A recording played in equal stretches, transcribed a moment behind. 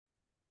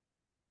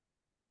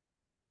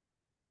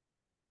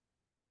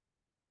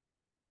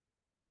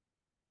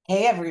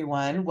Hey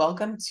everyone,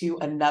 welcome to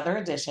another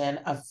edition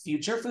of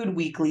Future Food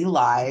Weekly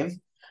Live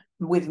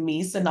with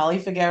me, Sonali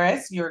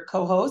Figueres, your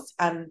co-host,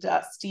 and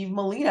Steve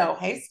Molino.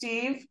 Hey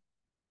Steve,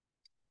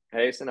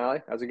 Hey, Sonali,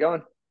 how's it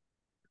going?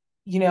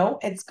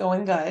 it's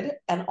going good.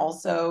 And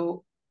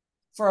also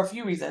for a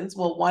few reasons.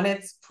 Well, one,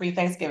 it's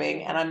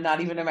pre-Thanksgiving and I'm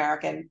not even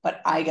American, but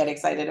I get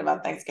excited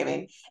about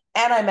Thanksgiving.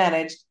 And I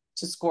managed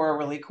to score a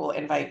really cool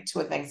invite to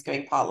a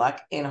Thanksgiving potluck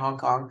in Hong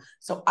Kong.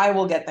 So I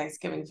will get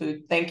Thanksgiving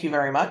food. Thank you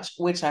very much,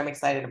 which I'm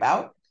excited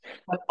about.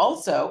 But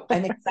also,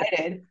 I'm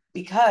excited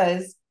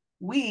because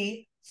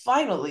we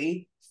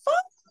finally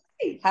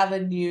have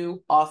a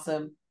new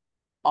awesome,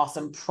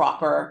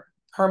 proper,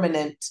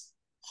 permanent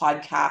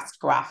podcast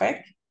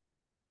graphic.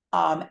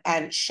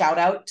 And shout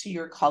out to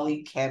your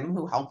colleague Kim,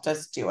 who helped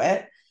us do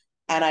it.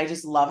 And I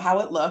just love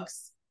how it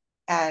looks.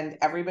 And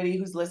everybody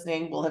who's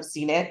listening will have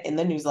seen it in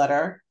the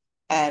newsletter.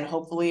 And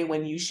hopefully,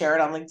 when you share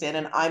it on LinkedIn,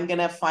 and I'm going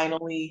to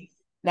finally,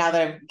 now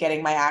that I'm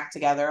getting my act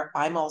together,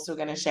 I'm also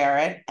going to share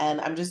it. And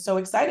I'm just so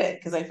excited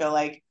because I feel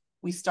like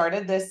we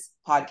started this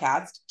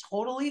podcast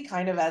totally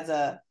kind of as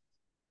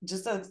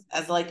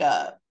like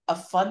a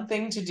fun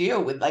thing to do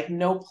with like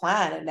no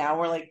plan. And now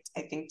we're like,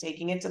 I think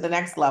taking it to the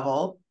next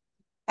level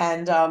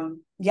and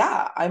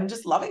yeah, I'm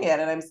just loving it.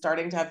 And I'm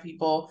starting to have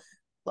people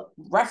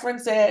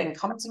reference it and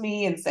come to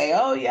me and say,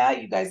 oh, yeah,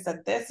 you guys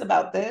said this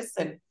about this.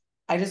 And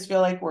I just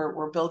feel like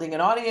we're building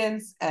an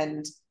audience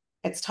and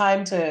it's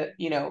time to,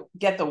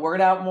 get the word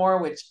out more,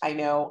 which I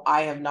know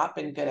I have not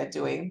been good at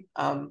doing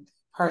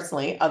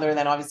personally, other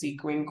than obviously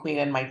Green Queen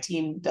and my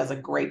team does a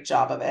great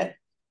job of it.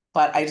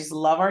 But I just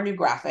love our new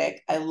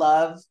graphic. I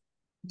love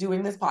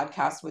doing this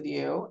podcast with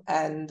you.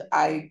 And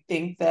I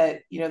think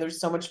that, there's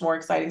so much more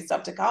exciting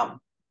stuff to come.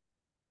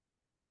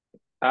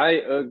 I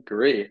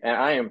agree, and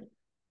I am.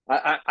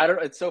 I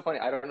don't. It's so funny.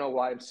 I don't know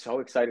why I'm so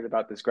excited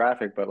about this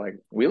graphic, but like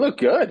we look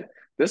good.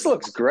 This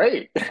looks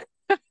great.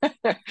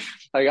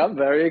 Like I'm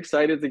very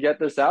excited to get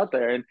this out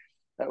there, and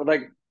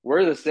like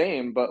we're the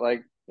same, but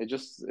like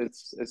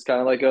it's kind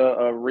of like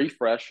a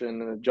refresh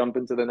and a jump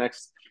into the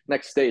next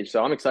stage.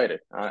 So I'm excited.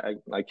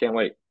 I can't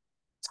wait.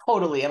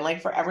 Totally. And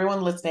like for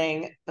everyone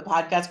listening, the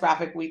podcast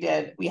graphic we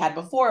had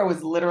before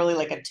was literally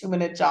like a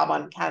 2-minute job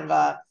on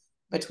Canva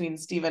between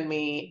Steve and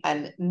me,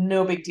 and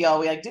no big deal.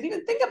 We like didn't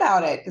even think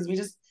about it because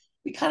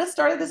we kind of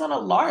started this on a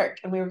lark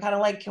and we were kind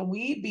of like, can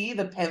we be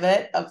the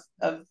pivot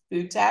of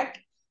food tech?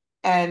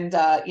 And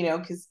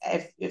because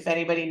if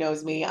anybody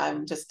knows me,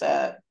 I'm just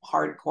a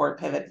hardcore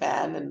pivot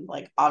fan. And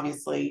like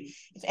obviously,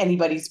 if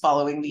anybody's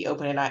following the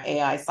open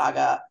AI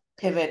saga,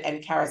 Pivot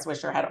and Kara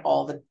Swisher had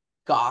all the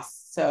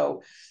goss.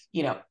 So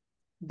you know,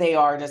 they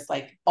are just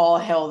like all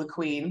hail the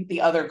queen,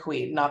 the other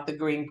queen, not the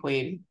green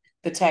queen,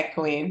 the tech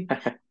queen.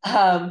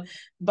 Um,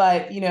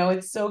 but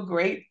it's so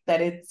great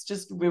that it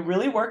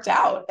really worked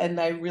out. And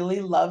I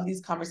really love these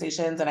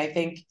conversations. And I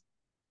think,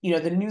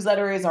 the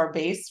newsletter is our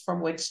base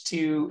from which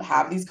to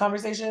have these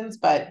conversations,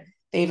 but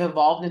they've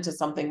evolved into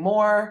something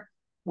more,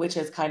 which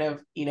is kind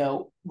of,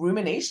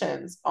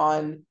 ruminations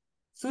on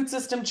food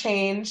system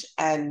change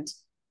and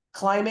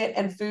climate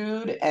and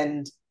food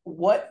and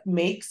what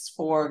makes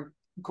for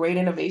great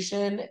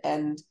innovation.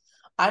 And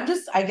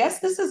I guess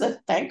this is a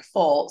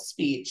thankful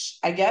speech.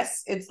 I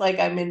guess it's like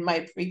I'm in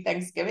my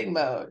pre-Thanksgiving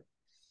mode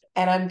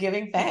and I'm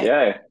giving thanks.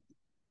 Yeah,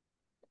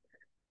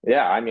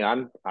 yeah. I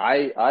mean,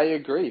 I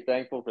agree.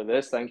 Thankful for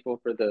this.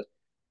 Thankful for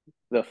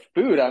the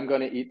food I'm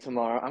going to eat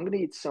tomorrow. I'm going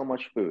to eat so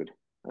much food.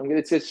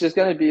 It's just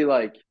going to be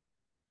like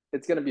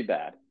it's going to be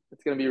bad.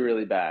 It's going to be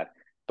really bad.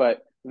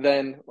 But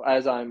then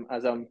as I'm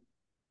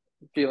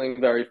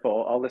feeling very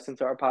full, I'll listen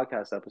to our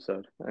podcast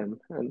episode and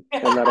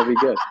that'll be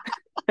good.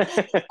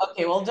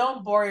 Okay, well,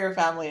 don't bore your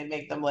family and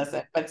make them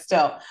listen, but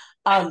still,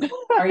 are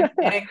you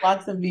getting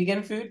lots of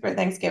vegan food for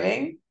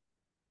Thanksgiving?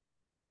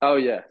 Oh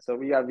yeah. So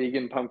we got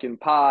vegan pumpkin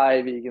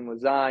pie, vegan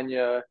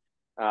lasagna.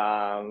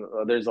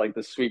 There's like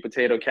the sweet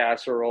potato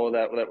casserole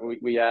that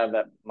we have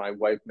that my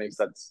wife makes.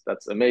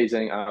 That's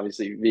amazing.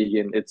 Obviously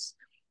vegan.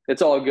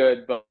 It's all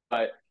good, but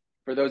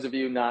for those of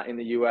you not in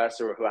the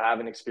US or who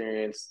haven't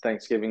experienced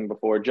Thanksgiving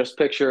before, just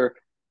picture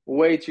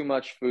way too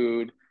much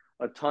food,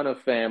 a ton of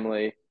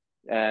family,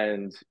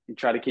 and you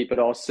try to keep it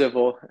all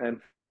civil and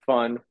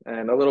fun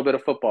and a little bit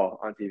of football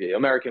on TV,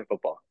 American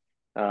football.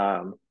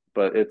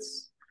 But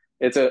it's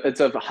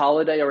a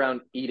holiday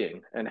around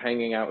eating and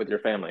hanging out with your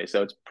family,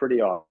 so it's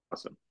pretty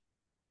awesome.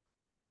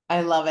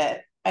 I love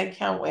it. I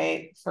can't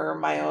wait for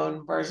my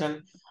own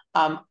version.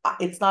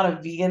 It's not a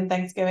vegan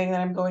Thanksgiving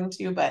that I'm going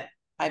to, but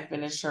I've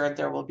been assured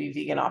there will be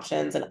vegan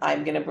options, and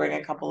I'm going to bring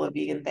a couple of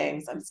vegan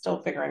things. I'm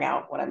still figuring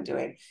out what I'm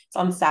doing. It's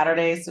on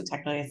Saturday, so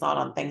technically it's not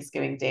on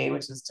Thanksgiving Day,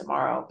 which is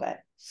tomorrow. But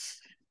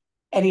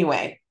anyway,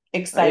 I mean, the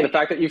exciting.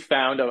 fact that you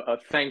found a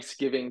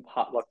Thanksgiving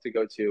potluck to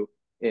go to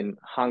in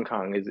Hong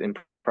Kong is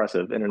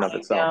impressive in and of I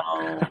itself.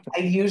 know. I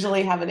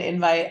usually have an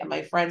invite at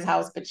my friend's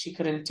house, but she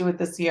couldn't do it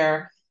this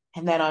year.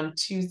 And then on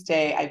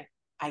Tuesday,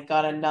 I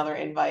got another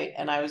invite,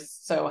 and I was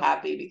so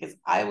happy because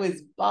I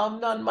was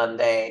bummed on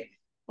Monday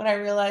when I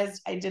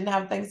realized I didn't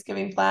have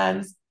Thanksgiving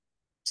plans.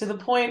 to the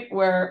point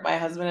where my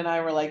husband and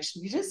I were like,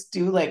 should we just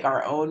do like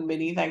our own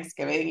mini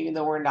Thanksgiving, even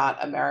though we're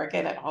not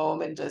American at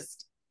home, and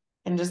just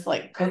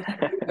like cook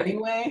food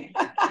anyway?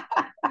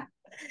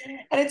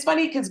 And it's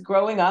funny because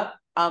growing up,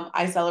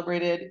 I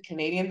celebrated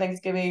Canadian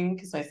Thanksgiving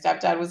because my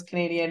stepdad was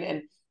Canadian,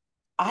 and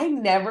I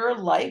never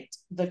liked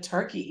the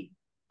turkey.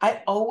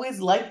 I always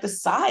liked the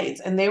sides,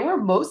 and they were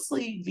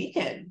mostly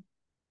vegan,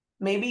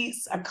 maybe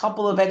a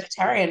couple of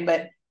vegetarian,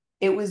 but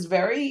it was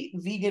very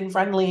vegan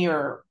friendly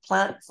or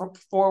plant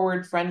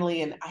forward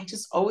friendly. And I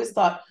just always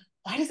thought,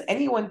 why does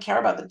anyone care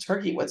about the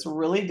turkey? What's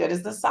really good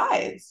is the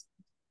sides.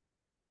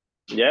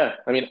 Yeah,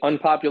 I mean,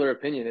 unpopular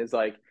opinion is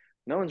like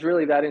no one's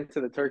really that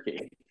into the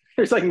turkey.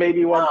 There's like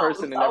maybe one It was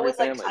person in every always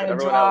like family, but kind of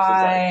everyone else is like,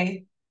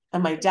 dry.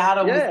 And my dad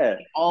always yeah.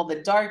 ate all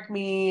the dark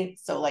meat.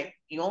 So like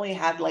you only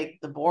had like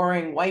the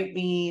boring white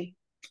meat.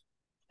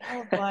 I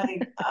was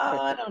like, oh,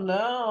 I don't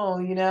know,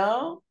 you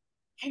know?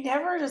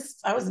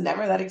 I was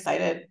never that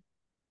excited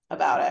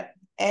about it.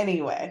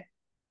 Anyway.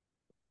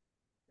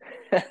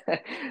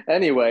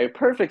 Anyway,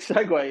 perfect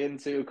segue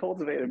into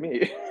cultivated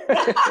meat.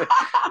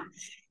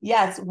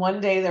 Yes,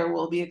 one day there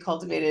will be a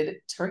cultivated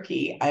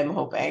turkey, I'm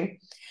hoping.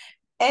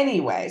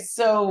 Anyway,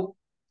 so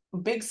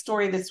big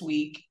story this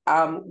week.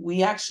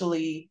 We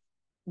actually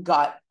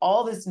got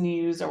all this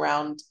news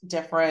around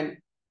different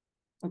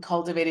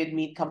cultivated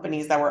meat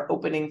companies that were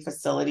opening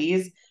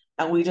facilities.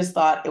 And we just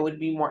thought it would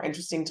be more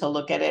interesting to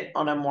look at it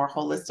on a more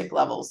holistic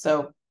level.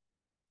 So,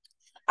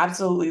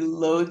 absolutely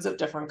loads of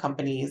different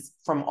companies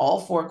from all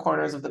four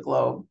corners of the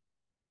globe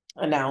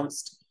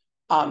announced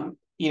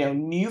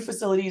new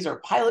facilities or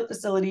pilot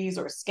facilities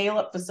or scale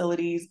up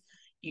facilities.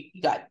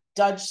 You got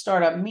Dutch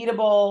startup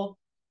Meatable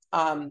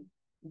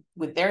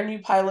with their new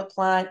pilot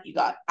plant. You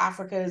got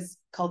Africa's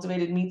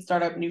cultivated meat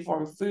startup New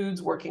Form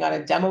Foods working on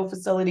a demo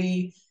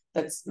facility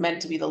that's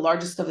meant to be the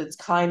largest of its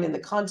kind in the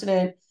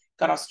continent.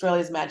 Got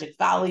Australia's Magic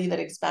Valley that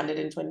expanded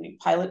into a new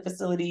pilot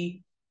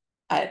facility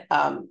at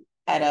a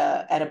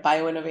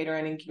bioinnovator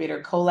and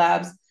incubator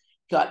collabs.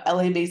 Got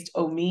LA-based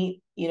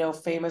Omeat,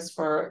 famous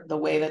for the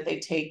way that they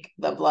take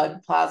the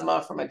blood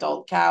plasma from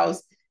adult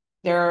cows.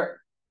 They're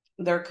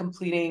they're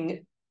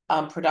completing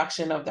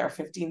production of their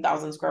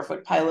 15,000 square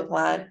foot pilot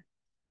plant,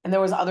 and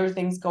there was other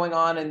things going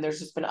on, and there's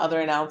just been other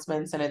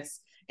announcements, and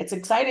it's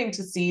exciting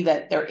to see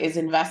that there is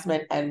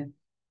investment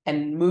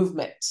and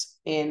movement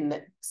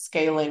in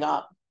scaling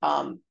up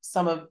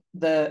some of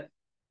the,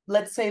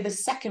 let's say, the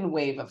second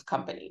wave of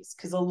companies,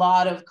 because a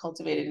lot of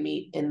cultivated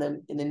meat in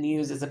the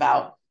news is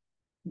about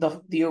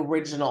the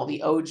original,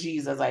 the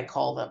OGs, as I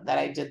call them, that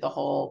I did the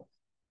whole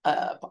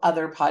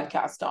other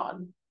podcast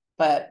on.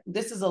 But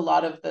this is a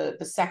lot of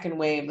the second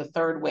wave, the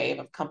third wave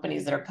of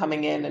companies that are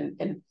coming in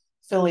and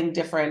filling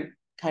different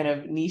kind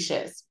of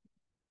niches.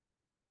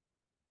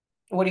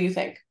 What do you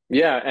think?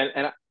 Yeah,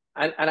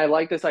 and I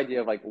like this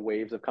idea of like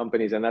waves of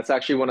companies, and that's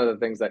actually one of the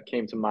things that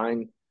came to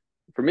mind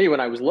for me when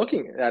I was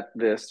looking at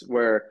this,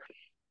 where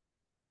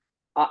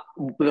I,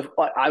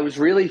 I was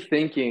really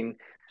thinking,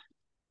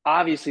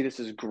 obviously, this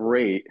is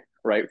great,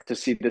 right, to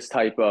see this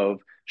type of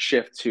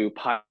shift to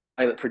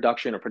pilot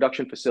production or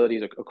production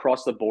facilities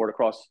across the board,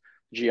 across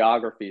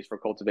geographies for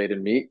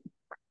cultivated meat.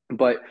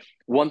 But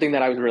one thing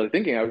that I was really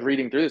thinking, I was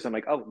reading through this, I'm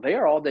like, oh, they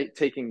are all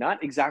taking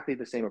not exactly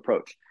the same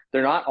approach.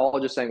 They're not all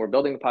just saying we're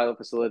building a pilot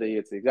facility.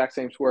 It's the exact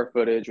same square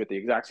footage with the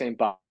exact same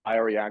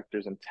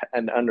bioreactors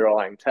and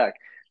underlying tech.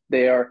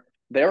 There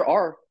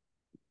are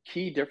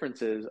key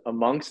differences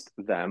amongst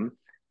them,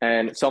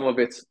 and some of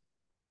it's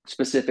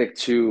specific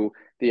to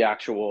the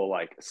actual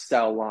like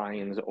cell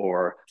lines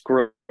or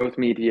growth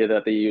media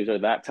that they use or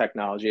that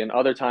technology, and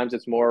other times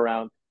it's more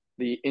around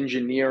the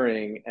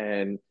engineering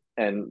and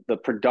the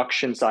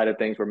production side of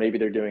things, where maybe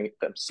they're doing it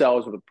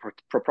themselves with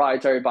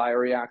proprietary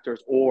bioreactors,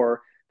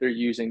 or they're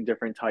using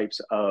different types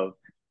of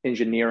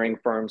engineering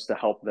firms to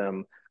help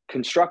them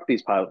construct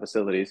these pilot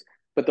facilities.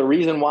 But the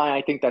reason why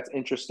I think that's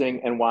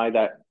interesting and why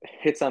that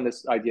hits on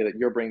this idea that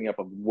you're bringing up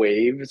of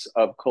waves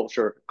of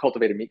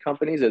cultivated meat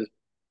companies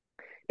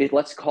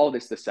let's call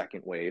this the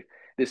second wave.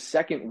 This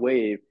second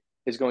wave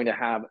is going to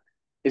have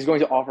is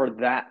going to offer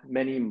that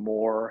many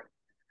more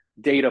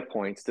data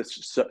points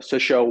to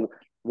show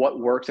what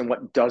works and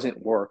what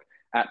doesn't work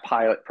at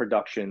pilot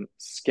production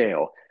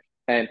scale.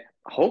 And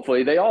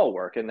hopefully they all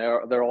work and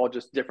they're all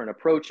just different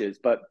approaches.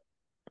 But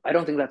I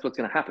don't think that's what's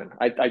going to happen.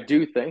 I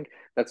do think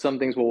that some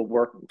things will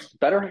work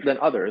better than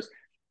others.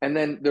 And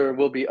then there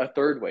will be a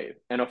third wave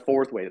and a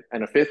fourth wave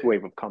and a fifth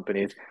wave of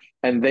companies,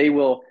 and they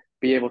will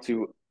be able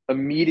to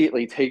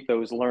immediately take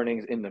those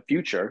learnings in the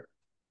future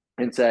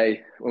and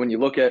say, when you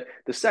look at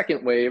the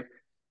second wave,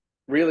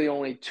 really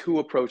only two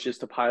approaches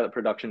to pilot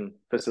production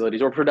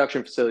facilities or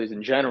production facilities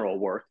in general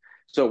work.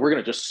 So we're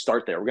going to just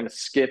start there. We're going to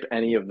skip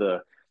any of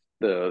the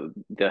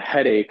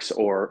headaches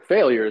or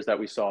failures that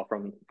we saw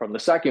from the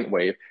second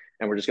wave,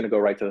 and we're just going to go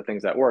right to the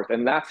things that worked.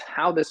 And that's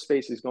how this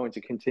space is going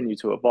to continue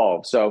to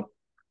evolve. So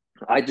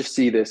I just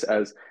see this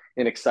as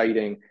an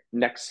exciting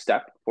next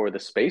step for the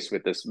space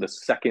with this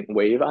second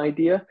wave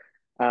idea.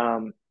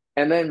 And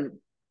then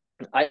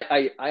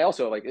I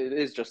also like it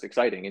is just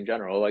exciting in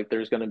general. Like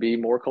there's going to be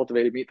more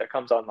cultivated meat that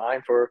comes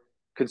online for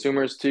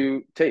consumers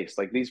to taste.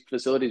 Like these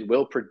facilities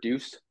will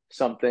produce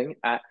something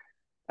at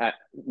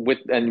with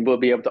and we'll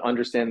be able to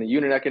understand the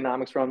unit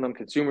economics from them.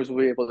 Consumers will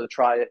be able to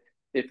try it.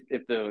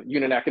 If the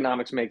unit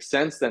economics makes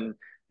sense, then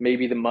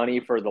maybe the money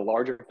for the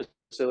larger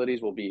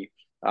facilities will be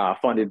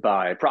funded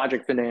by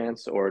project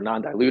finance or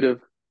non-dilutive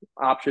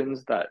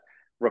options that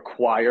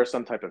require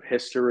some type of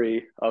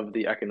history of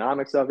the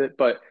economics of it.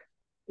 But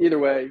either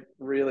way,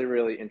 really,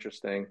 really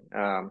interesting.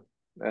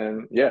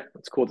 And yeah,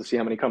 it's cool to see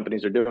how many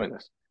companies are doing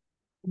this.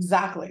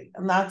 Exactly.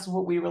 And that's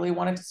what we really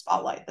wanted to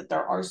spotlight, that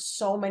there are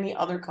so many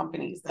other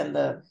companies than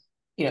the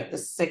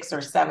 6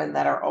 or 7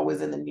 that are always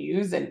in the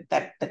news and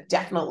that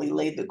definitely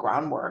laid the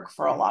groundwork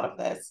for a lot of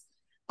this.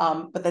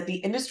 But that the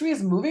industry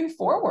is moving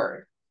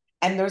forward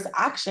and there's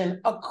action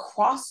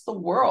across the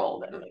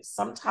world. And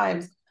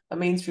sometimes the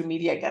mainstream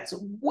media gets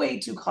way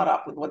too caught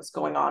up with what's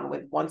going on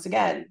with, once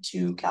again,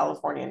 2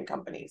 Californian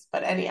companies.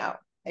 But anyhow,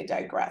 I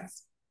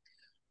digress.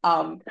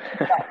 But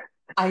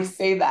I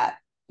say that.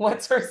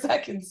 What's her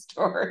second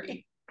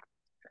story?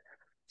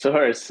 So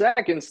her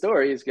second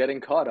story is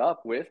getting caught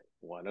up with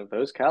one of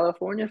those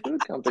California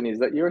food companies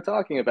that you were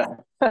talking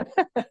about.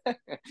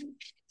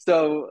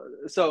 so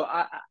so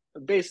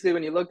basically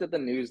when you looked at the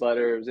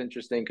newsletter, it was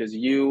interesting because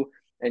you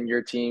and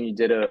your team you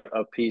did a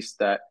piece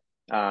that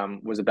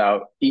was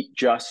about Eat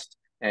Just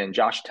and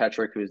Josh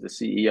Tetrick, who's the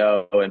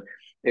CEO, and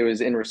it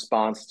was in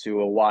response to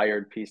a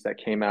Wired piece that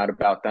came out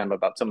about them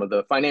about some of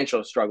the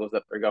financial struggles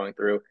that they're going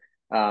through.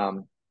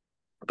 Um,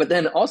 but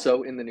then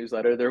also in the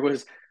newsletter there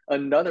was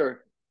another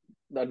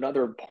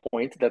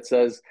point that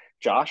says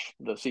Josh,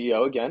 the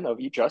CEO again of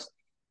Eat Just,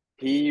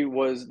 he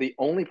was the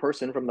only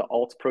person from the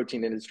alt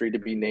protein industry to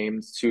be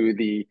named to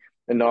the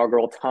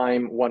inaugural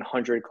Time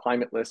 100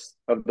 climate list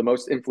of the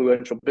most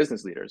influential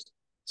business leaders.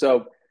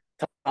 So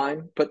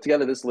Time put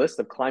together this list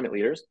of climate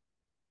leaders,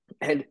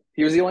 and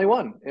he was the only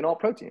one in alt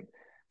protein.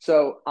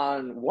 So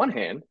on one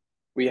hand,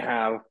 we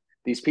have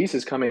these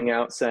pieces coming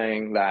out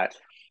saying that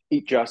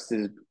Eat Just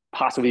is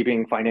possibly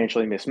being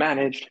financially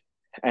mismanaged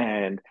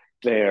and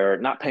they're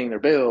not paying their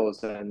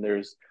bills and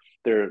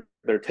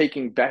they're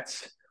taking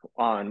bets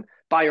on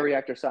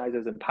bioreactor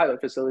sizes and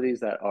pilot facilities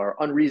that are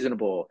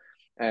unreasonable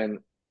and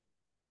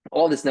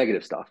all this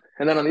negative stuff.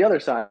 And then on the other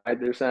side,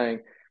 they're saying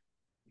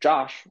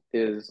Josh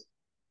is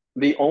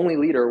the only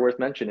leader worth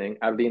mentioning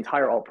out of the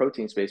entire alt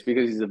protein space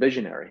because he's a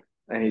visionary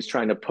and he's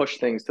trying to push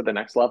things to the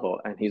next level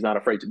and he's not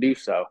afraid to do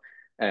so.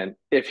 And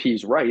if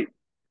he's right,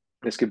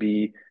 this could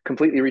be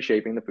completely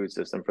reshaping the food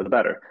system for the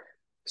better.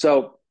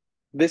 So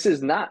this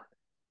is not,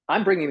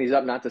 I'm bringing these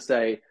up not to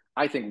say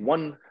I think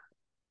one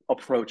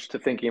approach to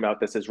thinking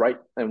about this is right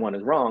and one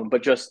is wrong,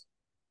 but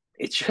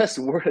it's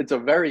a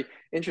very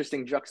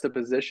interesting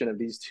juxtaposition of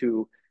these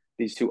two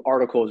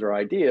articles or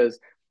ideas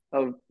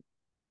of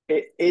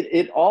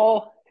it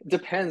all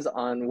depends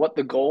on what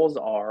the goals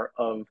are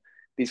of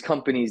these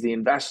companies, the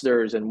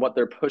investors, and what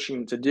they're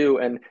pushing to do.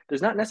 And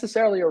there's not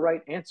necessarily a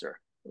right answer,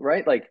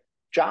 right? Like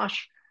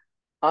Josh,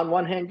 on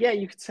one hand, yeah,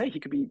 you could say he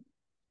could be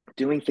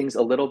doing things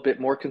a little bit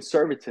more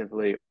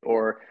conservatively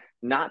or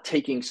not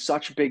taking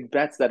such big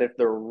bets that if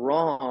they're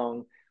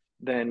wrong,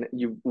 then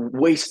you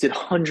wasted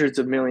hundreds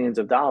of millions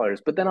of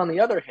dollars. But then on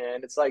the other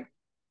hand, it's like,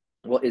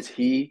 well, is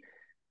he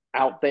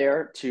out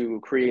there to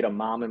create a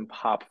mom and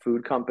pop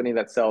food company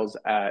that sells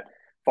at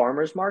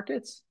farmers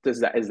markets? Is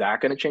that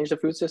going to change the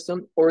food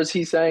system? Or is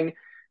he saying,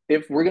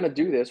 if we're going to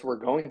do this, we're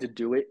going to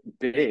do it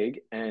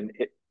big and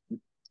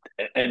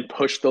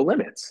push the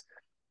limits?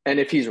 And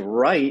if he's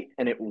right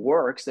and it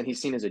works, then he's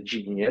seen as a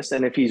genius.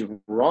 And if he's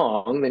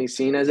wrong, then he's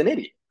seen as an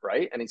idiot,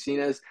 right? And he's seen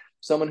as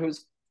someone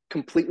who's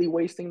completely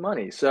wasting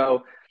money.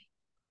 So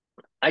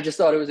I just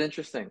thought it was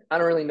interesting. I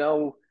don't really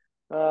know.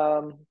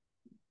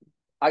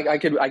 I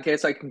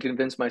guess I can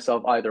convince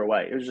myself either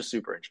way. It was just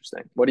super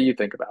interesting. What do you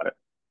think about it?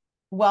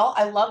 Well,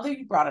 I love that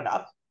you brought it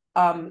up.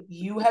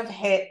 You have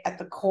hit at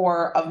the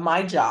core of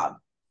my job,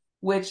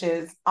 which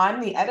is I'm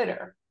the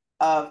editor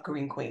of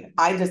Green Queen.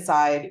 I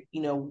decide,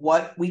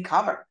 what we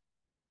cover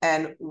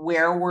and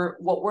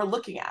what we're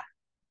looking at.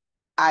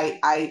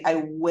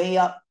 I weigh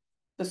up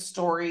the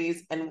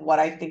stories and what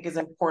I think is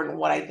important,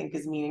 what I think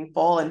is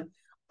meaningful. And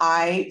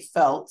I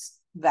felt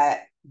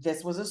that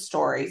this was a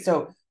story.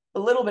 So a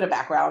little bit of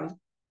background.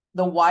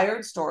 The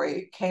Wired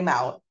story came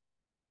out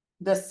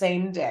the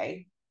same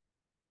day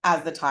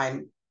as the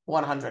Time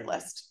 100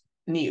 list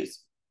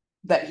news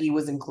that he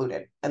was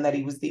included and that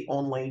he was the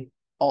only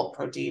alt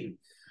protein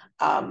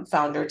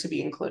founder to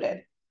be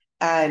included.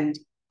 And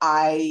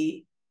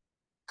I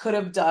could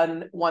have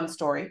done one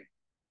story.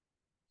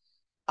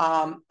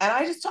 And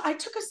I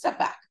took a step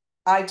back.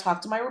 I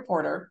talked to my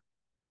reporter.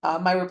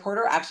 My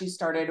reporter actually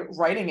started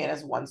writing it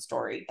as one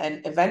story.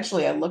 And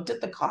eventually I looked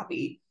at the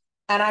copy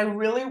and I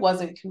really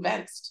wasn't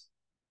convinced.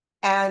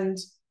 And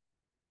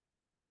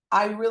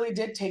I really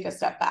did take a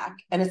step back.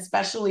 And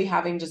especially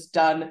having just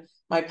done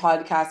my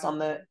podcast on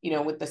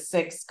with the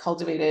 6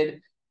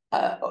 cultivated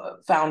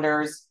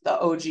founders, the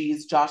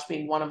OGs, Josh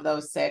being one of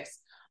those 6.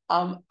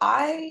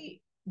 I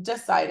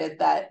decided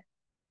that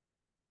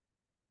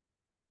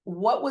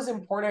what was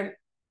important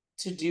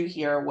to do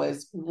here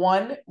was,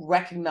 one,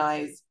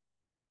 recognize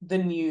the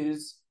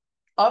news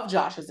of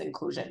Josh's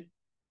inclusion.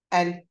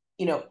 And,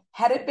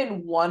 had it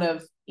been one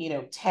of,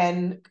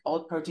 10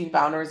 alt protein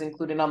founders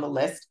included on the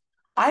list,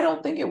 I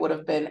don't think it would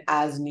have been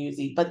as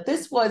newsy. But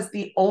this was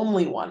the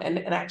only one. And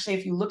actually,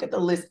 if you look at the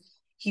list,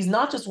 he's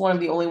not just one of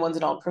the only ones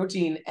in alt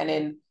protein,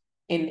 and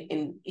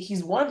in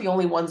he's one of the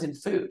only ones in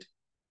food.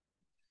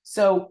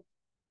 So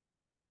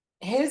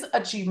his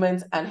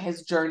achievements and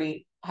his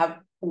journey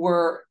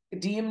were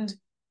deemed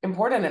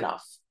important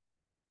enough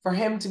for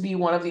him to be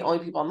one of the only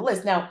people on the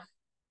list. Now,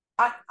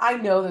 I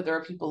know that there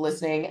are people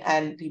listening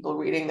and people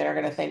reading that are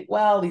going to think,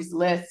 well, these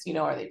lists,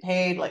 are they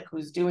paid? Like,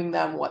 who's doing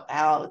them? What the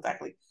hell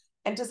exactly?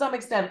 And to some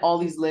extent, all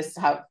these lists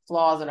have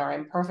flaws and are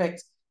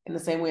imperfect in the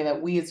same way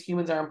that we as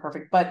humans are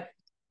imperfect. But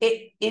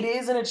it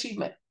is an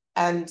achievement,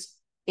 and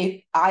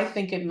I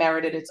think it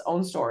merited its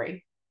own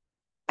story.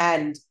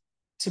 And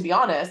to be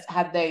honest,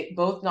 had they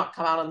both not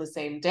come out on the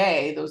same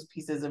day, those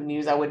pieces of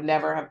news, I would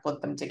never have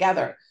put them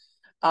together.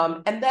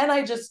 And then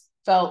I just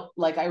felt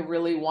like I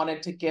really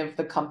wanted to give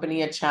the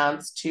company a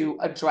chance to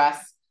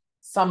address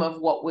some of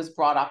what was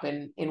brought up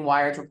in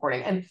Wired's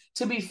reporting. And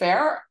to be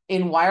fair,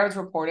 in Wired's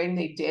reporting,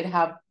 they did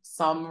have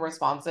some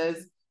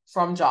responses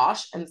from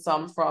Josh and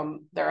some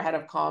from their head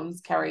of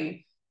comms,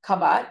 Kerry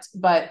Kabat,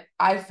 but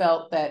I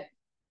felt that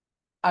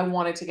I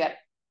wanted to get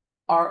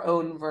our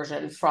own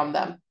version from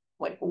them.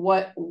 Like,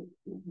 what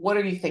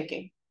are you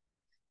thinking?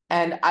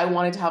 And I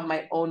wanted to have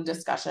my own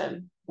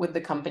discussion with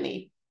the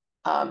company.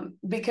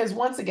 Because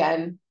once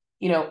again,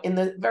 in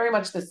the very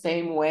much the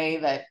same way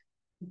that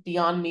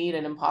Beyond Meat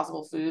and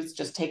Impossible Foods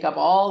just take up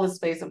all the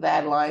space of the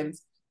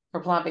headlines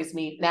for plant-based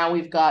meat, now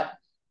we've got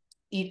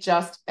Eat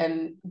Just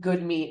and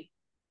Good Meat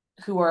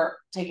who are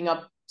taking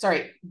up,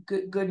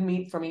 Good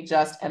Meat from Eat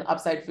Just and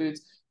Upside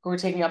Foods who are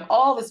taking up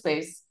all the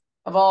space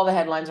of all the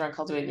headlines around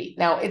cultivated meat.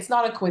 Now, it's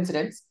not a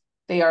coincidence.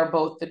 They are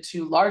both the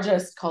two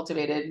largest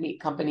cultivated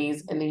meat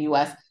companies in the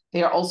US.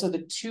 They are also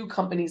the two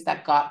companies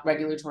that got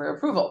regulatory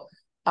approval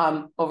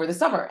over the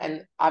summer.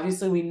 And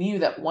obviously we knew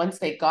that once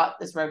they got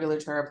this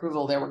regulatory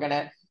approval, they were going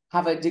to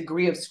have a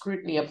degree of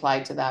scrutiny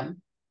applied to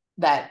them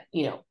that,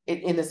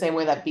 in the same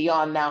way that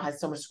Beyond now has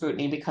so much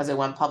scrutiny because it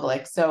went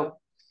public. So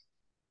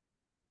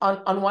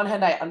on one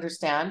hand, I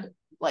understand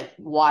like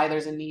why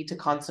there's a need to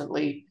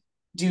constantly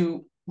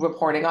do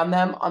reporting on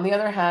them. On the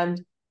other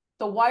hand,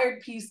 the Wired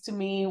piece to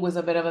me was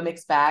a bit of a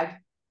mixed bag.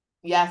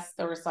 Yes,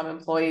 there were some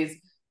employees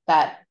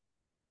that,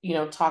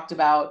 talked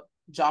about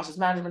Josh's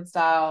management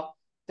style.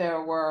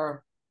 There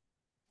were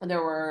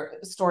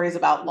stories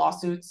about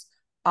lawsuits.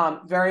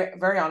 Very,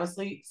 very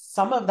honestly,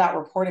 some of that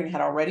reporting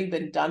had already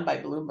been done by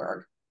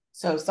Bloomberg.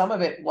 So some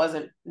of it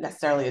wasn't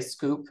necessarily a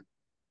scoop.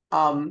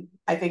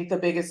 I think the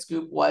biggest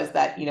scoop was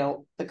that,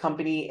 the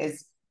company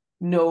is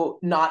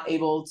not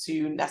able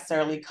to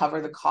necessarily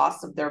cover the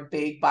cost of their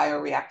big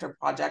bioreactor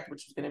project,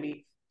 which was going to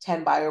be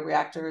 10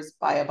 bioreactors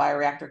by a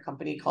bioreactor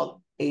company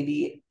called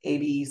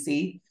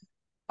ABEC.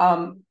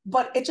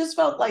 But it just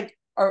felt like,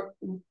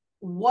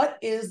 what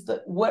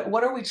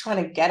are we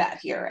trying to get at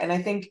here? And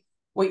I think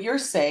what you're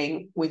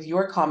saying with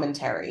your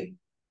commentary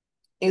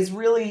is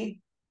really,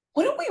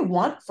 what do we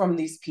want from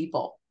these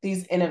people,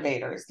 these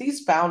innovators,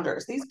 these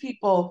founders, these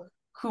people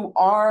who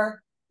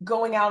are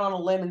going out on a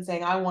limb and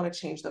saying, I want to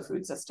change the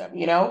food system,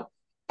 And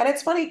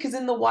it's funny because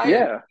in the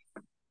Wire,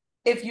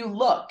 if you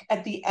look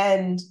at the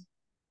end,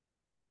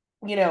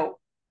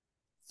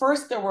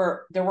 first there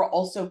were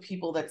also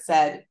people that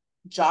said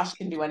Josh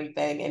can do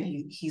anything and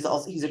he's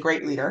a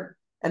great leader.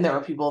 And there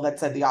were people that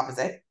said the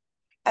opposite.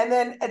 And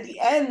then at the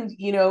end,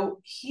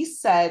 he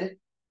said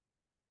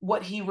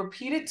what he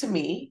repeated to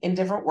me in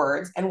different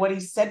words and what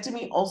he said to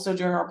me also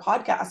during our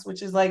podcast,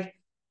 which is like,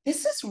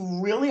 this is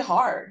really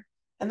hard.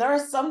 And there are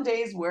some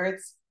days where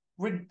it's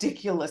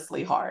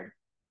ridiculously hard.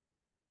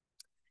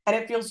 And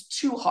it feels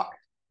too hard.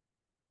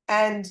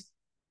 And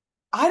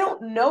I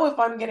don't know if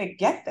I'm going to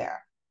get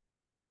there,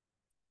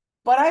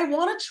 but I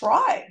want to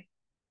try.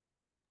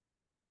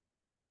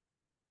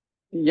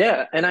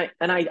 Yeah, and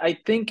I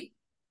think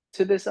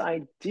to this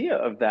idea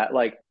of that,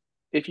 like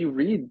if you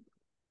read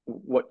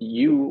what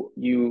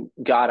you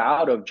got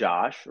out of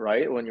Josh,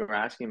 right, when you were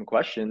asking him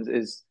questions,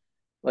 is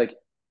like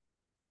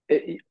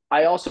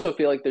I also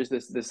feel like there's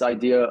this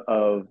idea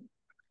of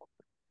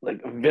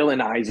like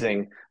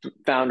villainizing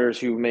founders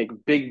who make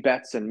big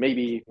bets and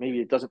maybe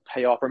it doesn't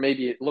pay off, or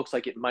maybe it looks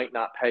like it might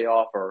not pay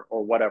off, or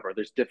whatever.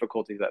 There's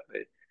difficulties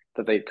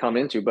that they come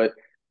into, but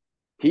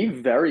he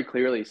very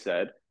clearly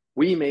said,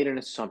 we made an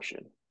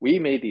assumption. We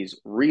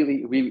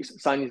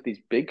signed these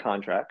big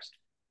contracts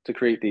to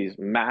create these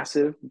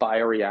massive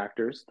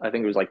bioreactors. I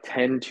think it was like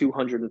 10,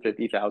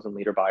 250,000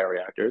 liter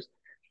bioreactors.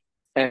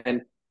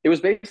 And it was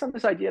based on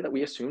this idea that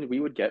we assumed we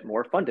would get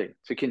more funding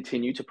to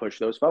continue to push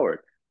those forward.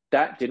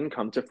 That didn't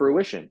come to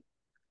fruition.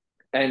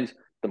 And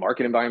the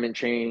market environment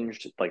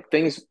changed, like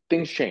things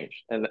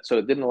changed. And so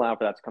it didn't allow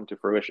for that to come to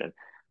fruition.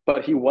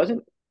 But he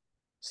wasn't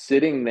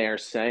sitting there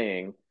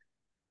saying,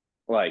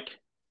 like,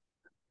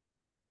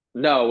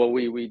 no, well,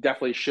 we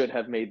definitely should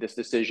have made this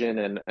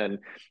decision, and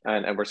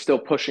we're still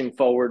pushing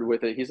forward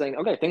with it. He's saying,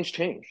 okay, things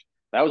changed.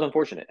 That was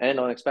unfortunate and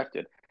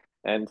unexpected.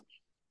 And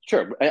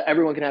sure,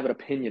 everyone can have an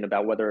opinion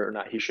about whether or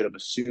not he should have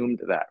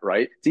assumed that,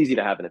 right? It's easy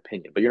to have an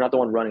opinion, but you're not the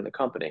one running the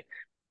company.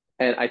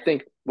 And I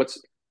think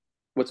what's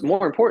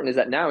more important is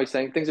that now he's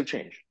saying things have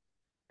changed.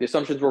 The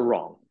assumptions were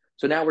wrong.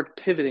 So now we're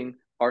pivoting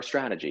our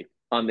strategy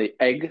on the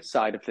egg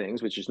side of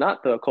things, which is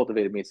not the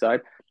cultivated meat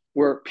side.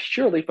 We're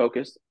purely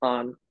focused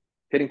on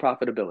hitting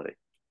profitability,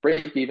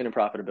 break even in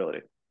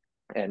profitability,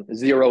 and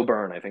zero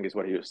burn, I think is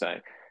what he was saying.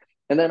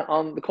 And then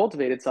on the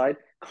cultivated side,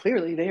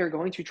 clearly they are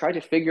going to try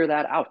to figure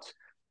that out.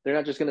 They're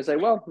not just going to say,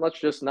 well, let's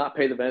just not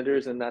pay the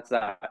vendors and that's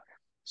that.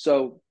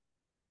 So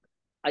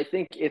I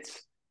think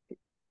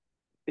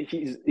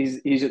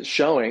he's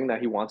showing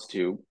that he wants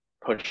to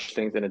push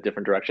things in a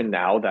different direction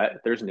now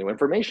that there's new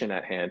information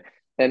at hand.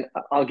 And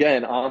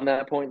again, on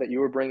that point that you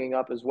were bringing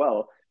up as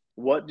well,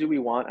 what do we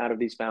want out of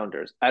these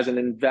founders as an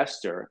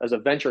investor, as a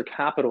venture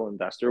capital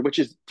investor, which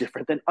is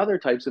different than other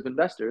types of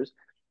investors?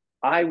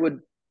 I would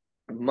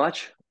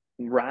much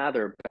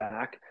rather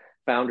back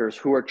founders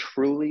who are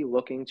truly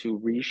looking to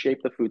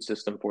reshape the food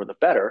system for the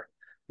better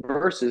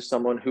versus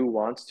someone who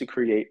wants to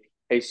create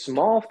a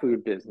small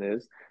food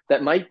business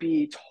that might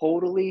be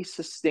totally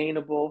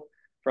sustainable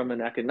from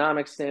an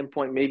economic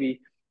standpoint,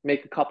 maybe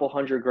make a couple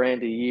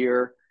 $100,000 a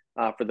year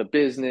for the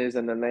business,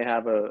 and then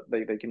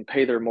they can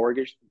pay their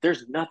mortgage.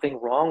 There's nothing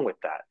wrong with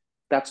that.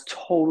 That's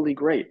totally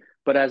great.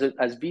 But as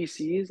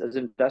VCs, as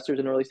investors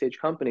in early stage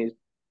companies,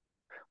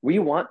 we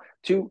want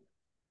to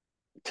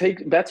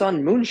take bets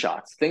on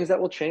moonshots, things that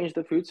will change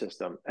the food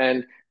system.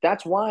 And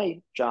that's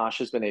why Josh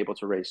has been able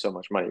to raise so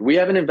much money. We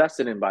haven't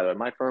invested in, by the way,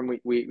 my firm,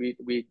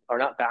 we are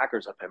not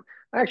backers of him.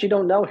 I actually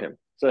don't know him.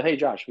 So, hey,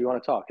 Josh, if you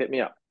want to talk, hit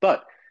me up.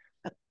 But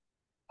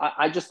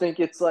I just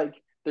think it's like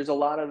there's a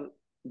lot of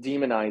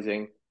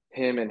demonizing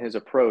him and his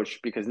approach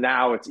because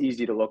now it's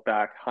easy to look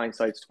back,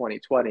 hindsight's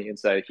 2020, and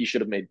say he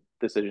should have made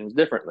decisions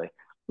differently.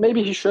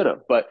 Maybe he should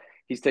have, but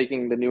he's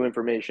taking the new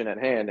information at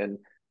hand and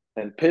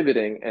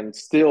pivoting and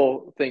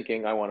still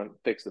thinking I want to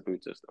fix the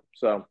food system.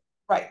 So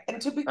Right.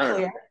 And to be I don't know.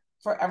 clear,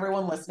 for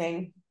everyone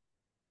listening,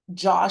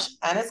 Josh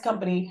and his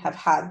company have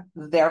had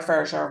their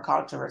fair share of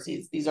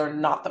controversies. These are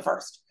not the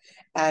first.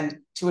 And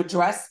to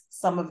address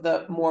some of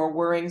the more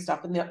worrying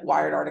stuff in the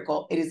Wired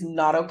article, it is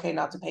not okay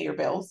not to pay your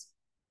bills.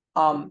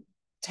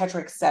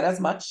 Tetrick said as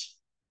much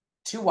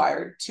to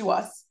Wired, to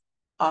us.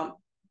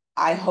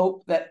 I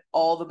hope that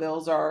all the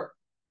bills are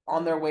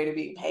on their way to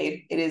being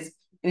paid. It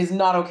is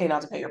not okay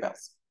not to pay your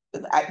bills.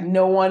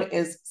 No one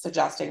is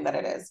suggesting that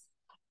it is.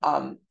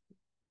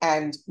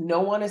 And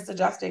no one is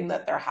suggesting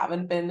that there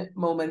haven't been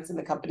moments in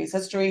the company's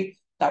history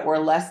that were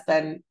less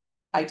than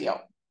ideal.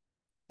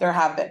 There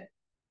have been.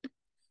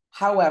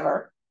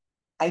 However,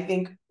 I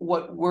think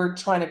what we're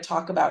trying to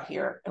talk about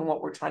here and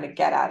what we're trying to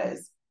get at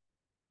is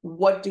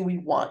what do we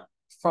want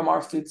from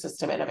our food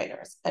system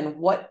innovators? And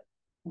what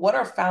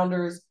are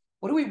founders,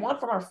 what do we want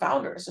from our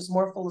founders, just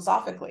more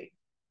philosophically?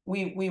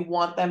 We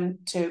want them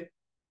to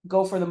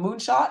go for the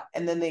moonshot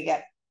and then they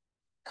get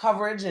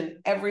coverage in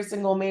every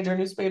single major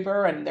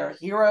newspaper and they're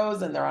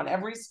heroes and they're on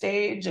every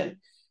stage and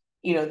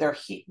they're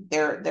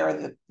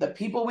the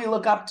people we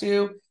look up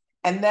to.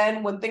 And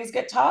then when things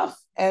get tough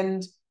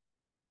and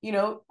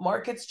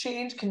markets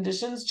change,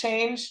 conditions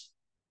change,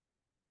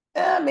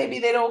 maybe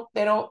they don't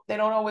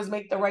always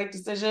make the right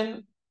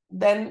decision.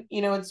 Then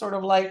it's sort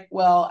of like,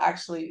 well,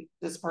 actually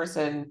this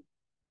person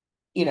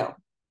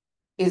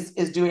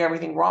is doing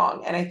everything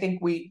wrong. And I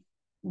think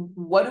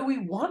what do we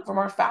want from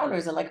our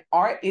founders? And like,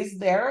 is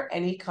there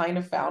any kind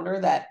of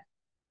founder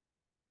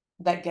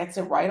that gets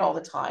it right all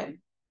the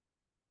time?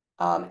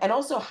 And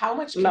also how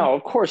much No,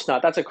 of course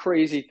not. That's a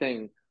crazy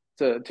thing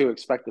to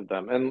expect of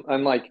them.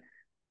 And like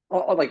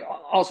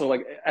also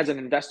like as an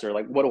investor,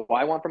 like what do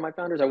I want from my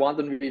founders? I want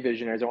them to be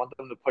visionaries. I want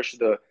them to push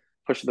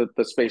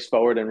the space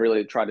forward and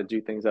really try to do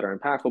things that are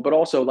impactful. But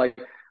also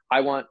like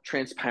I want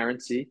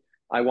transparency.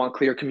 I want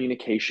clear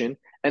communication.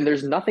 And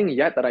there's nothing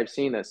yet that I've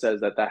seen that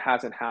says that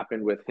hasn't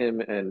happened with him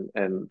and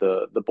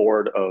the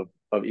board of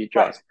Eat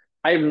right, Just.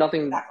 I have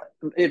nothing.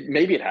 exactly.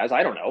 Maybe it has.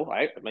 I don't know.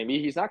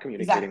 Maybe he's not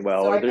communicating Exactly.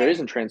 well, So or there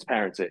isn't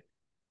transparency.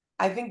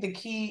 I think the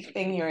key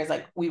thing here is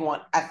like we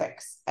want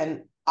ethics.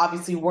 And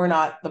obviously we're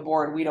not the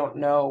board. We don't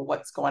know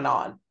what's going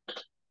on.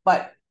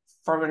 But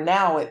for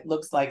now, it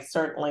looks like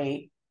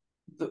certainly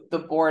the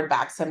board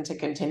backs him to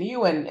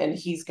continue and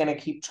he's going to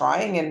keep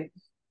trying.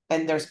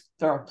 And there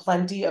are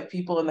plenty of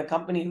people in the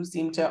company who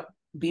seem to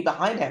be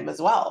behind him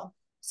as well.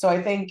 So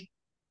I think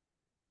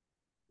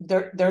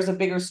there's a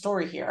bigger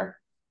story here.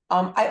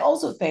 I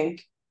also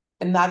think,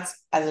 and that's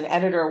as an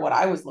editor, what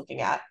I was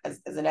looking at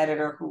as an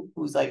editor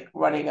who's like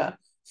running a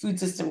food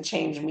system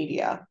change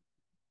media.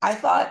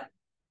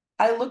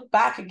 I look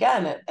back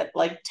again at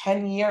like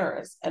 10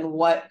 years and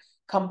what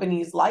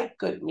companies like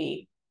Good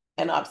Meat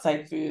and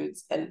Upside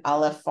Foods and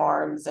Aleph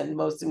Farms and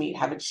Most Meat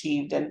have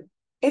achieved. And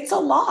it's a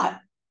lot.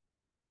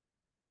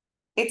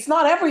 It's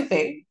not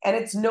everything and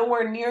it's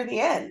nowhere near the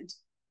end.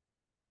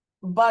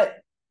 But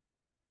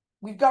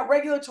we've got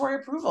regulatory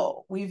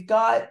approval, we've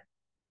got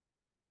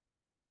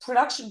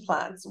production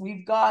plants,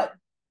 we've got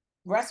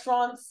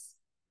restaurants,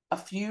 a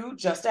few,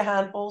 just a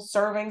handful,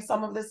 serving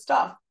some of this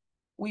stuff.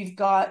 We've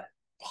got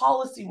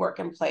policy work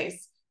in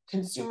place,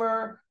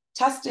 consumer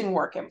testing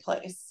work in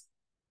place,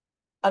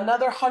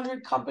 another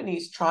 100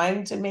 companies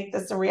trying to make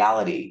this a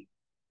reality.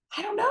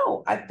 I don't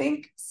know. I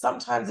think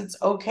sometimes it's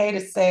okay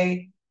to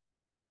say,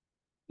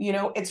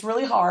 it's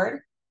really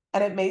hard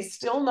and it may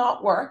still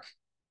not work.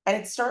 And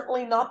it's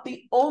certainly not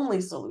the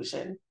only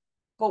solution,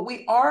 but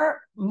we are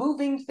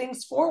moving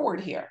things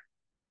forward here.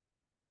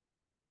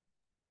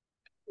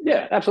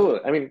 Yeah,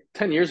 absolutely. I mean,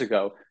 10 years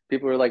ago,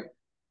 people were like,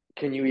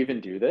 can you even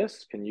do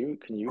this? Can you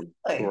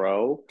Like,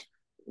 grow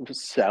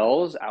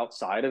cells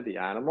outside of the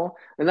animal?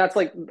 And that's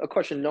like a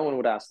question no one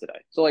would ask today.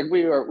 So like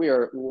we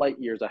are light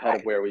years ahead of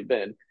right. where we've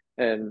been,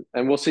 and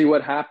we'll see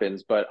what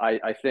happens. But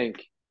I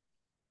think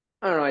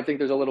I don't know, I think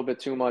there's a little bit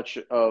too much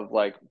of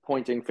like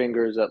pointing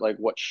fingers at like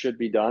what should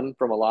be done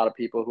from a lot of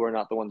people who are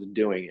not the ones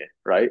doing it,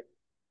 right?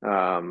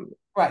 Um,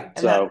 Right. And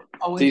that's so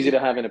it's always easy the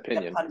to have an a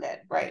opinion. pundit.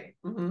 Right.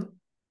 Mm-hmm.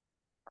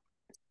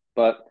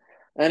 But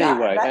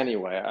Yeah.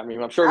 anyway, I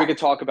mean, I'm sure we That, could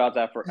talk about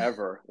that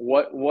forever.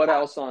 What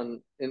else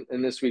on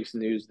in this week's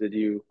news did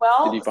you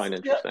well, find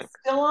interesting?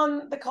 still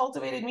on the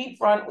cultivated meat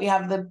front, we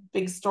have the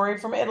big story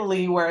from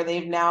Italy where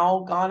they've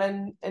now gone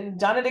and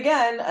done it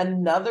again,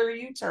 another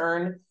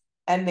U-turn,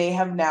 and they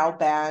have now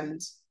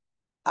banned,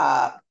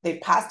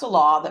 they've passed a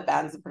law that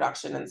bans the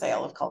production and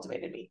sale of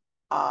cultivated meat.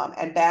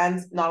 And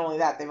bans, not only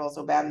that, they've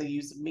also banned the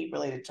use of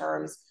meat-related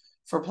terms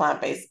for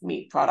plant-based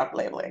meat product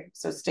labeling.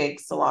 So steak,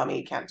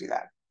 salami, can't do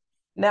that.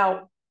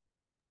 Now,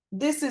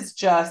 this is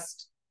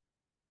just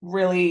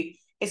really,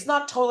 it's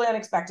not totally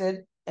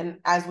unexpected. And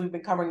as we've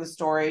been covering the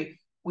story,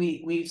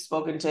 we've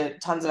spoken to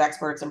tons of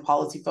experts and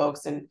policy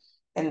folks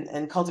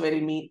and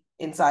cultivated meat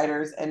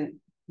insiders, and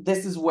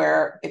this is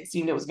where it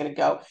seemed it was going to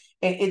go.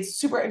 It's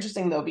super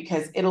interesting though,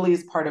 because Italy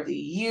is part of the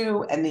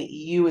EU and the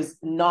EU is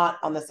not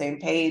on the same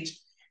page.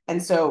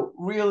 And so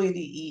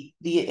really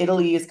the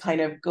Italy is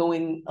kind of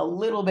going a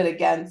little bit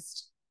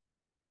against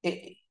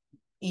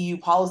EU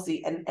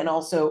policy, and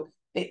also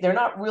they're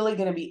not really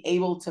going to be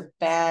able to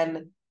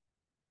ban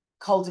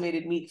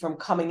cultivated meat from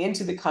coming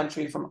into the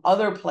country from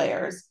other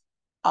players.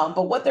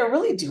 But what they're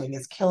really doing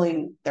is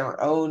killing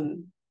their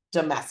own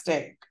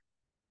domestic,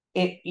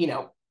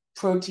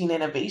 protein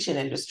innovation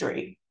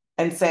industry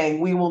and saying,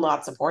 we will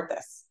not support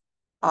this.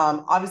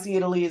 Obviously,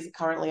 Italy is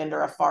currently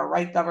under a far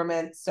right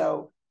government.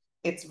 So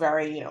it's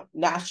very,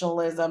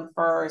 nationalism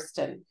first,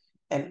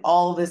 and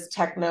all this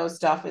techno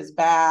stuff is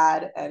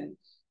bad. And,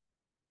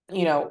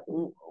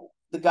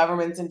 the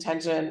government's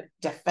intention,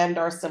 defend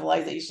our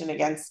civilization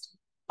against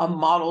a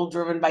model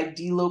driven by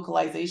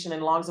delocalization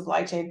and long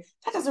supply chain.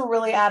 That doesn't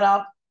really add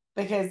up,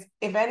 because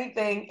if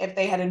anything, if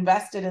they had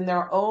invested in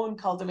their own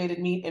cultivated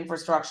meat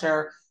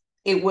infrastructure,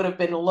 it would have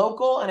been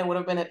local and it would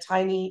have been a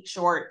tiny,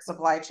 short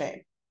supply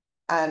chain.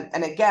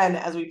 And again,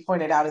 as we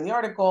pointed out in the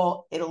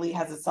article, Italy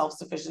has a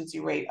self-sufficiency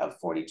rate of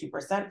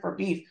 42% for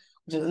beef,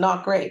 which is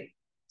not great.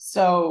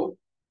 So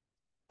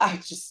I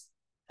just,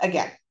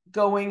 again,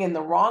 going in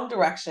the wrong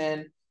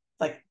direction,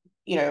 like,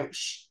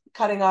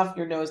 cutting off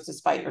your nose to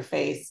spite your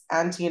face,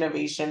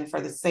 anti-innovation for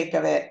the sake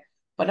of it,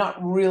 but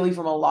not really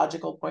from a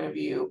logical point of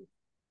view,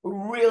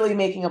 really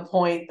making a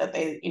point that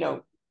they,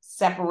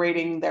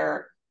 separating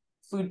their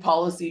food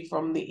policy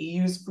from the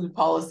EU's food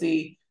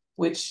policy,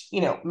 which,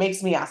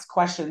 makes me ask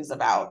questions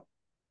about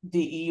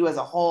the EU as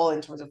a whole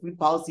in terms of food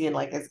policy. And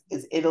like,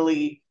 is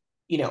Italy,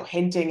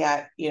 hinting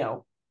at,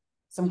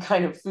 some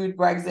kind of food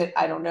Brexit?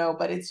 I don't know,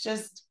 but it's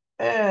just,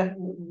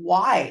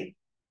 why?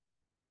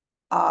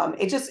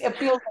 It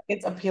feels like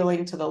it's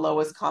appealing to the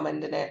lowest common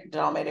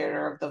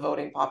denominator of the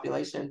voting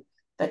population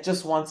that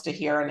just wants to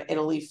hear an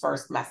Italy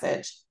first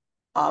message.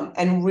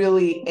 And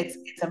really, it's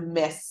a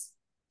miss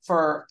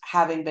for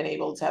having been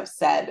able to have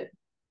said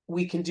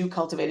we can do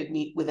cultivated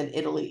meat with an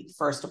Italy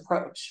first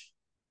approach.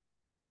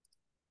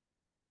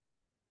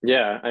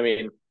 Yeah, I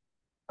mean,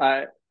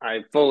 I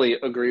fully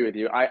agree with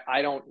you.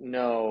 I don't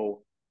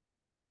know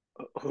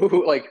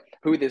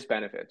who this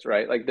benefits,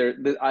 right? Like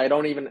I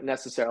don't even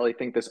necessarily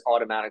think this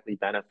automatically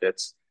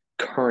benefits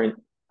current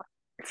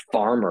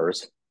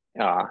farmers,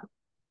 uh,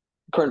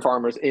 current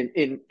farmers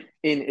in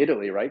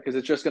Italy, right? Because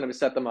it's just going to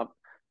set them up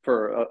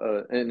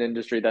for an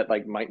industry that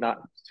like might not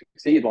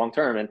succeed long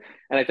term. And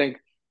I think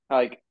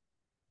like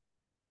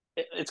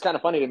it's kind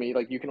of funny to me,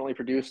 like you can only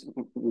produce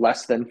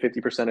less than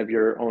 50% of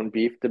your own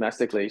beef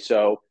domestically,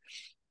 so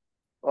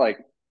like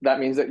that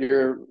means that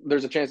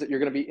there's a chance that you're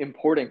going to be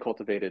importing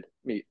cultivated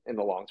meat in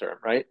the long term,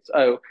 right?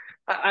 So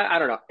I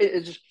don't know.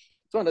 It's just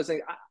it's one of those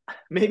things.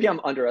 Maybe I'm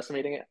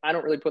underestimating it. I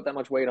don't really put that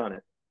much weight on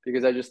it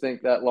because I just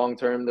think that long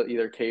term they'll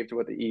either cave to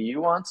what the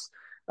EU wants,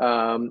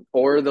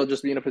 or they'll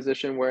just be in a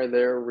position where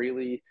they're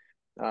really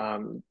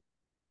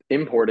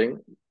importing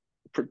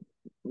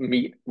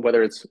meat,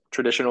 whether it's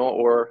traditional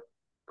or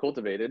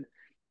cultivated,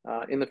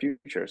 in the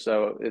future.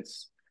 So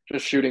it's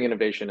just shooting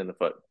innovation in the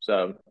foot.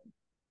 So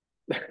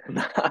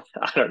I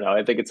don't know.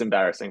 I think it's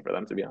embarrassing for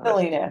them, to be honest.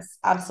 Silliness,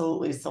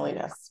 absolutely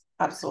silliness.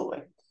 Absolutely.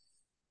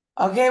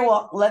 Okay,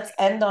 well, let's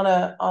end on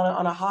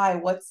a high.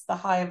 What's the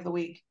high of the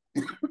week?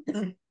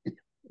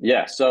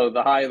 Yeah. So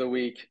the high of the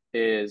week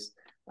is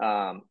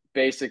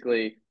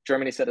basically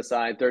Germany set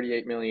aside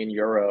 38 million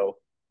euro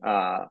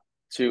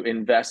to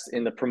invest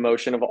in the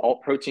promotion of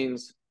alt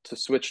proteins to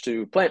switch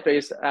to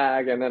plant-based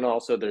ag, and then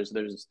also there's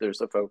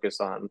a focus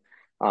on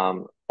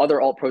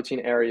other alt protein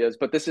areas.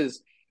 But this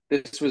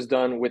was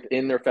done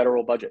within their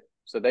federal budget,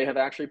 so they have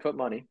actually put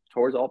money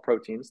towards alt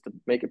proteins to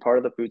make it part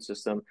of the food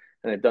system,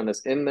 and they've done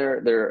this in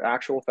their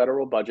actual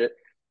federal budget.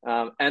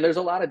 And there's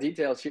a lot of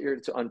details here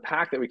to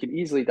unpack that we could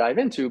easily dive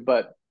into,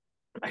 but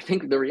I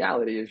think the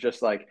reality is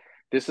just like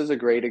this is a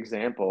great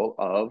example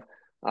of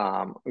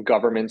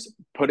governments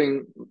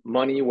putting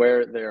money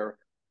where their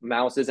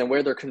mouths is and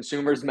where their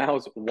consumers'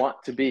 mouths want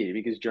to be,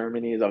 because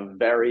Germany is a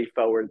very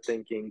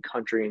forward-thinking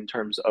country in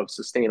terms of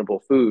sustainable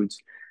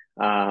foods.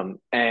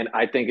 And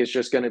I think it's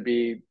just going to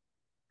be,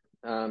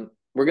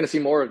 we're going to see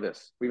more of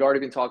this. We've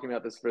already been talking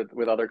about this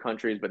with other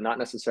countries, but not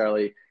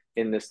necessarily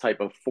in this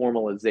type of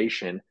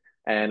formalization.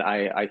 And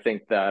I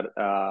think that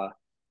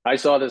I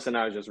saw this and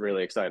I was just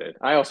really excited.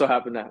 I also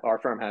happen that our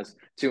firm has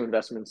two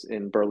investments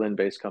in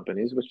Berlin-based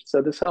companies, which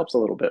said this helps a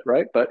little bit,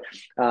 right? But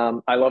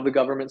I love the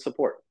government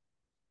support.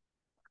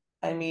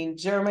 I mean,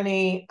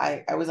 Germany,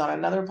 I was on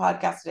another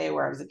podcast today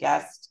where I was a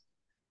guest,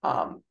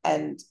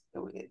 and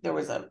there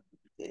was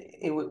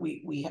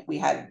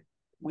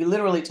we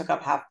literally took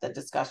up half the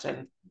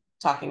discussion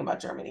talking about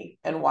Germany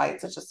and why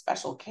it's such a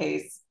special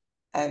case,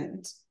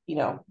 and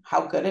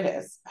how good it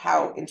is,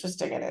 how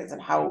interesting it is,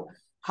 and how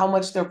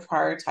much they're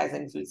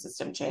prioritizing food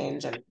system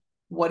change and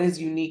what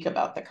is unique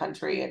about the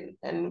country,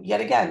 and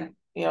yet again,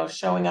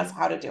 showing us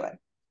how to do it.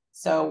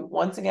 So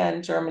once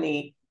again,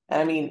 Germany,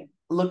 and I mean,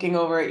 looking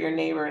over at your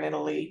neighbor in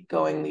Italy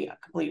going the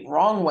complete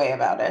wrong way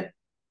about it,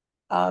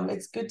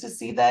 it's good to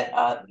see that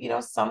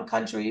some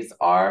countries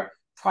are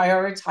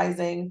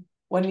prioritizing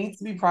what needs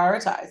to be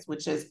prioritized,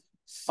 which is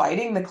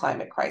fighting the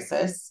climate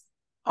crisis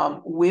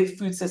with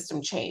food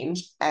system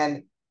change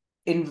and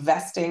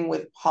investing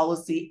with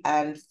policy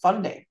and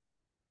funding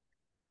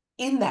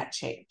in that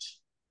change,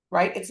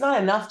 right? It's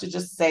not enough to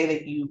just say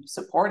that you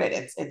support it.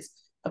 It's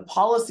the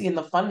policy and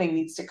the funding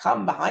needs to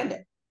come behind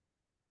it.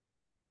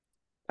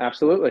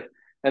 Absolutely.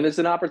 And it's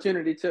an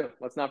opportunity too.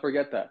 Let's not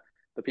forget that.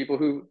 The people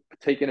who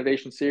take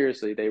innovation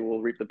seriously, they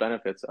will reap the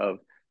benefits of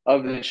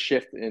this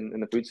shift in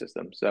the food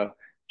system. So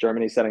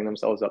Germany's setting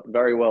themselves up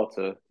very well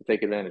to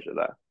take advantage of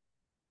that.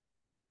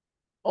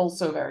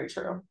 Also very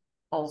true.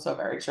 Also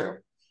very true.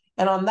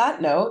 And on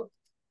that note,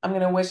 I'm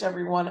going to wish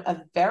everyone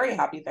a very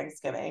happy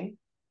Thanksgiving.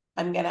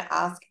 I'm going to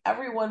ask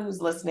everyone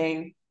who's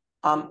listening,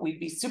 we'd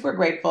be super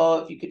grateful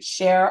if you could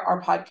share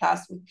our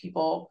podcast with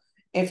people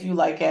if you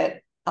like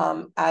it,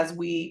 as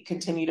we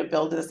continue to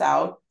build this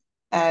out.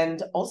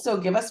 And also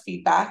give us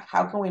feedback.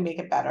 How can we make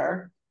it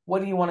better?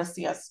 What do you want to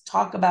see us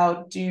talk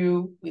about,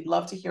 do? We'd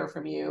love to hear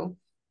from you.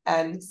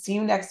 And see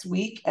you next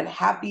week, and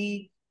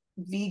happy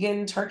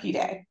Vegan Turkey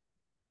Day.